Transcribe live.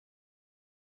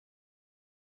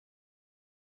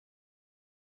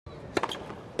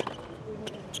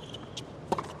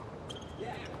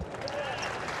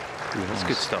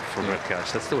good stuff from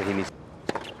Hurkacz. That's the way he needs.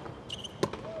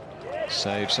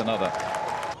 Saves another.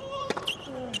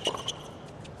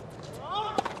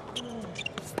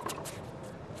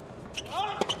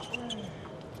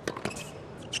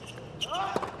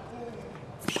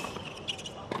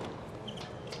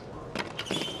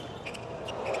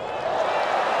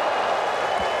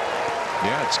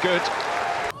 Yeah, it's good.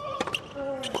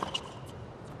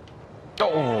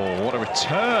 Oh, what a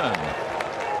return.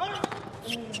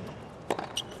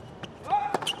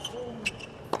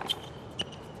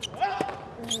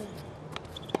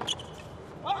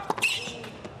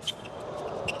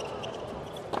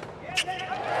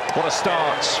 What a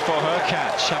start for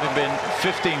Hurkacz, having been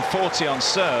 15-40 on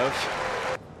serve.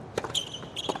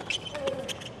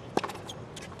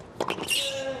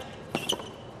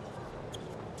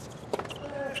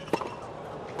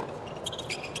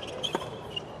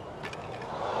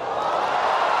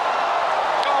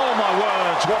 Oh my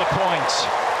word, what a point.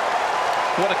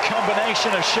 What a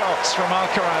combination of shots from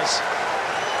Alcaraz.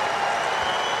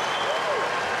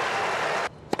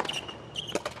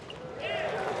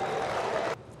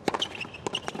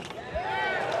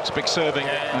 It's big serving,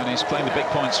 and he's playing the big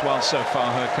points well so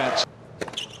far, Hurkacz.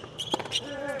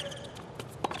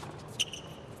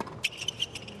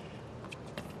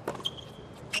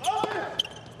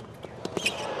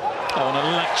 Oh,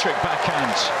 an electric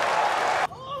backhand.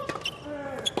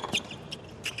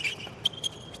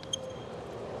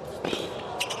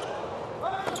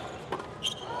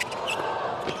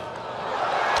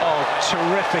 Oh,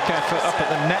 terrific effort up at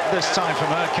the net this time from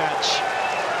Hurkacz.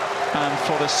 And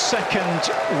for the second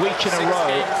week in a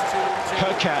row,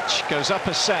 Hurkacz goes up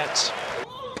a set.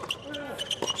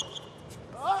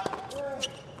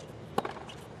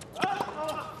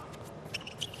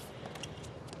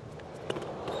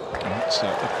 That's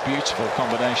a beautiful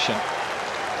combination.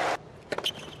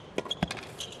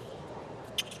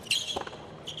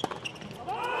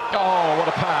 Oh, what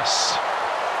a pass.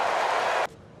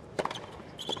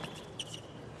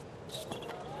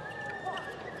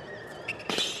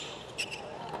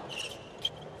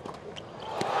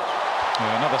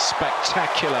 Another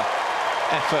spectacular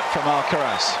effort from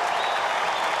Alcaraz.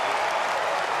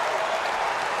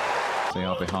 They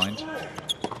are behind.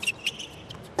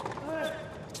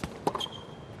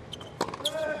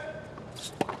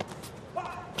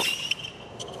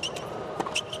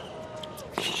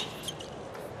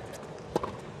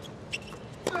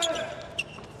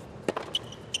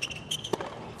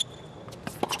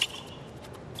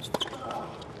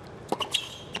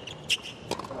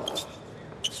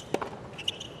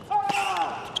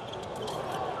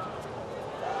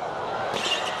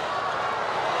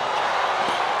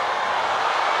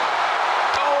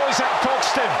 He's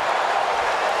outboxed him.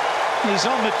 He's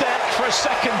on the deck for a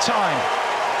second time.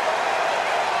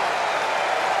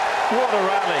 What a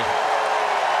rally.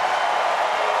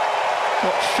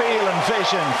 What feel and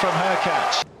vision from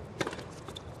Hurkacz.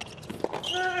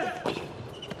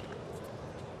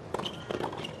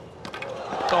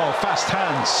 Oh, fast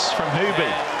hands from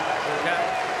Hubi.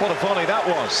 What a volley that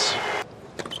was.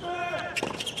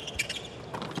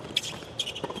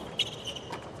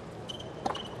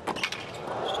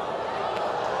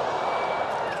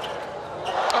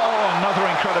 Another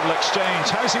incredible exchange.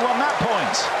 How's he won that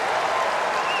point?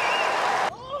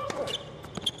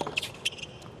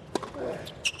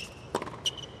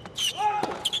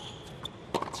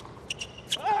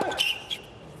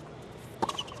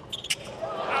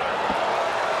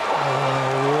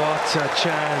 Oh, what a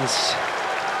chance.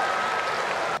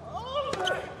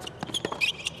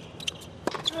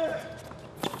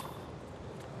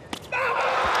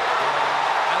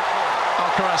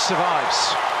 Alcaraz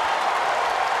survives.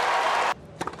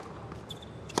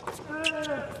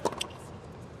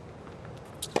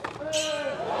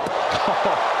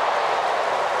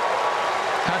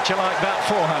 How'd you like that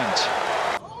forehand?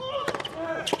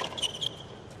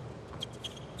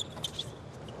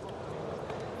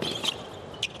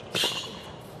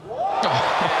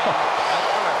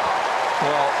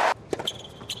 Well,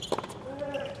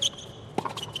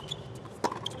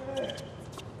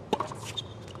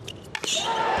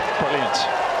 brilliant.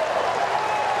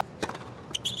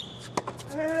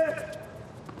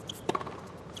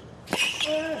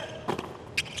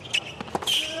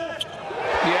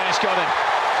 Yeah, he's got him.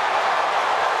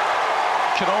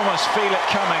 Could almost feel it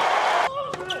coming.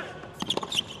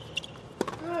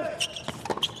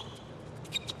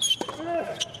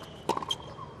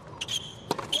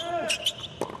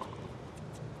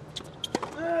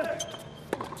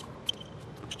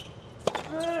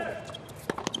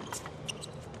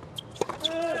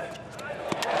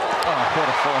 Oh, what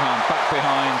a forehand, back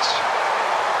behind.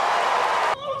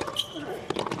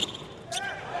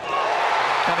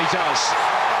 is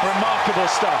remarkable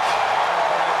stuff.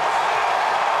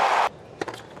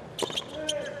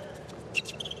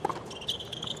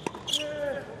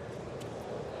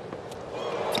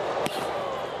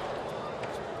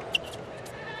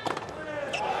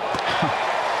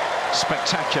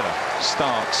 Spectacular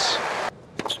starts.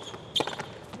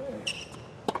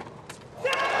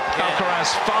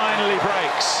 Alcaraz finally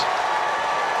breaks.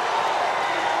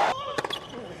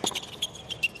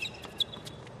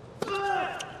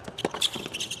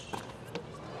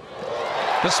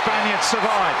 The Spaniard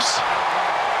survives.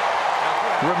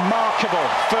 Remarkable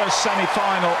first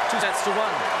semi-final. 2 sets to 1.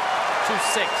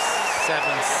 2-6,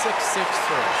 7-6,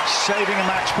 6-4. Saving a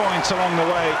match point along the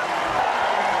way.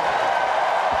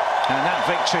 And that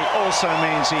victory also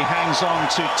means he hangs on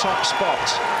to top spot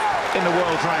in the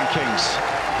world rankings.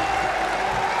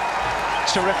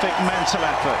 Terrific mental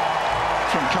effort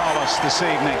from Carlos this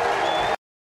evening.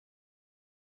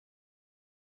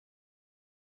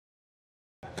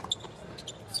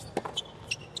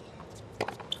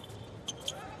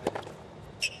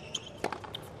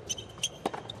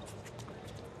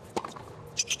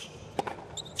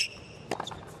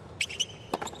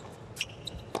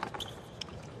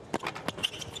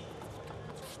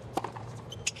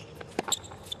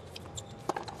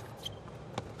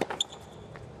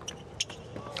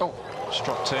 Oh, it's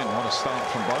dropped in. What a start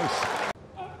from both.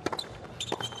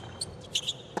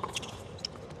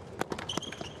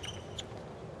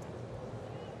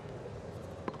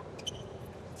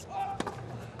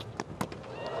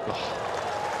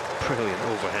 Oh, brilliant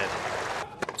overhead.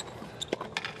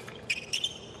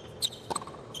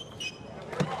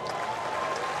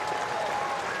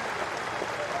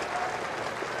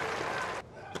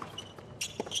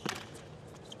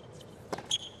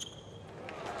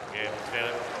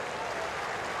 Zverev.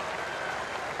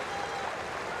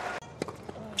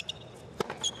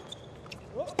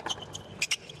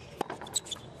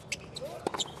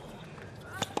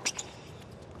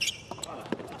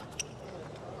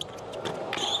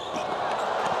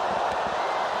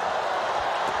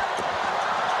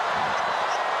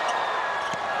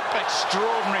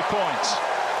 Extraordinary points.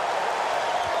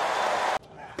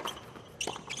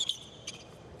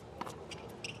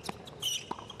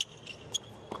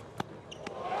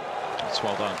 That's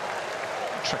well done.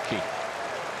 Tricky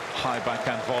high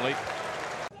backhand volley.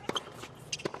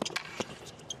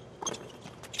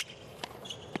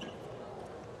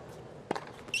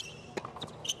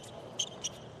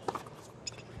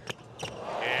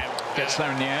 Gets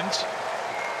there in the end.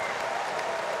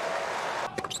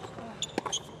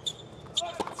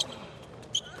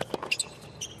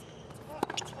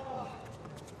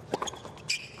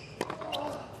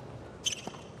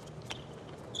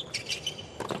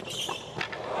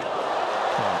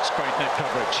 Great net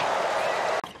coverage.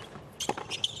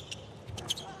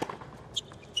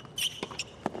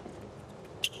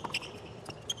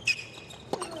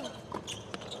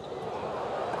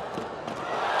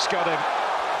 It's got him.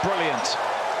 Brilliant.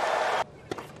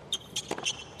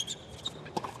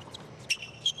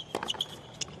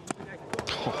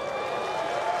 Oh,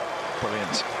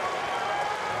 brilliant.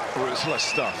 Ruthless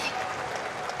stuff.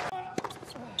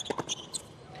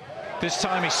 This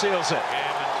time he seals it.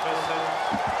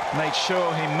 Made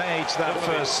sure he made that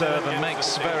first serve and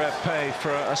makes Zverev pay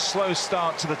for a slow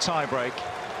start to the tie-break.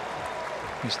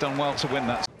 He's done well to win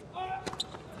that.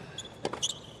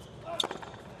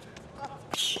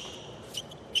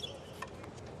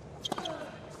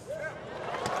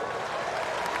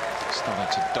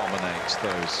 Starting to dominate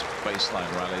those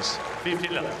baseline rallies.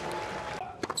 50-11.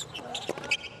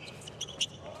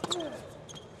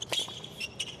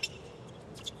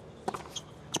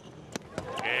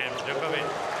 Djokovic.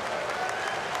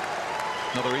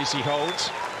 Another easy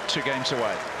hold, 2 games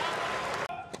away.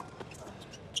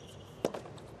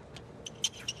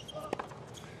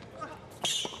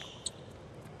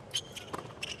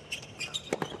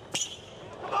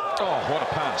 Oh, what a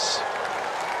pass.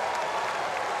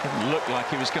 Didn't look like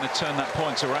he was going to turn that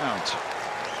point around.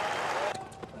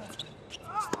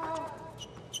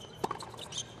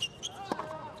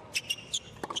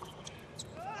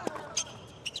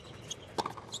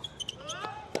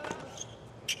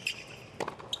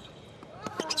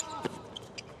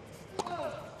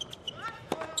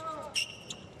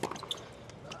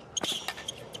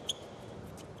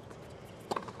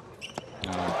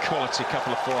 Quality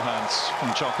couple of forehands from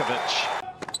Djokovic.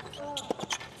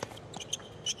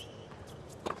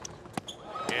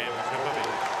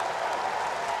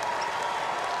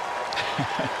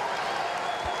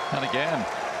 And again.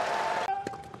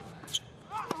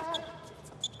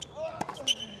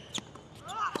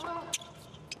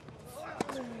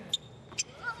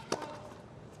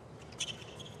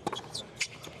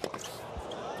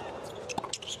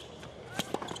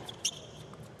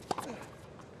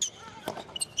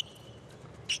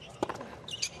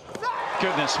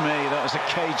 Goodness me, that was a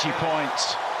cagey point.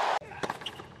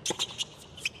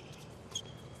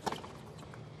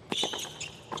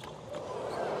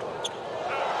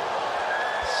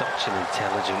 Such an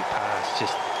intelligent pass,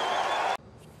 just...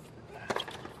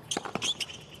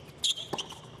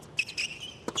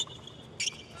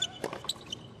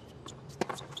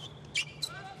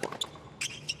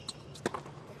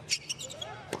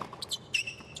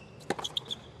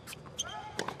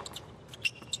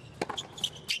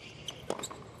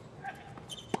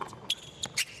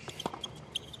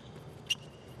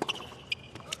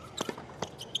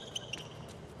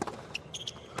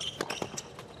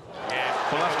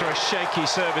 Well, after a shaky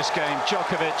service game,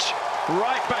 Djokovic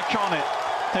right back on it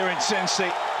here in Cincy.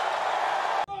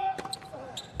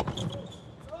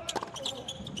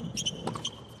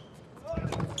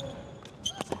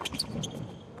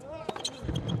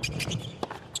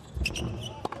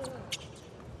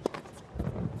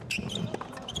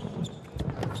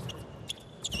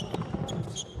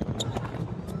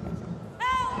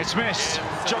 It's missed.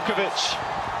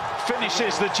 Djokovic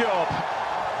finishes the job.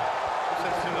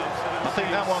 I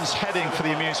think that one's heading for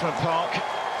the amusement park.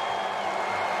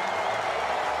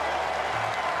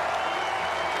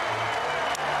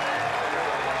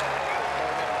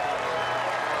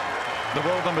 The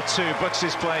world number 2 books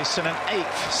his place in an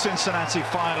 8th Cincinnati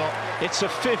final. It's a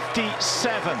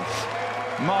 57th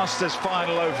Masters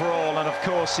final overall, and of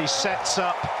course he sets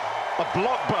up a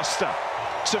blockbuster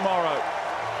tomorrow.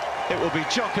 It will be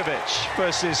Djokovic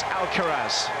versus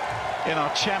Alcaraz in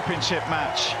our championship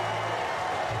match.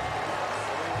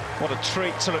 What a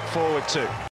treat to look forward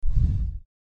to.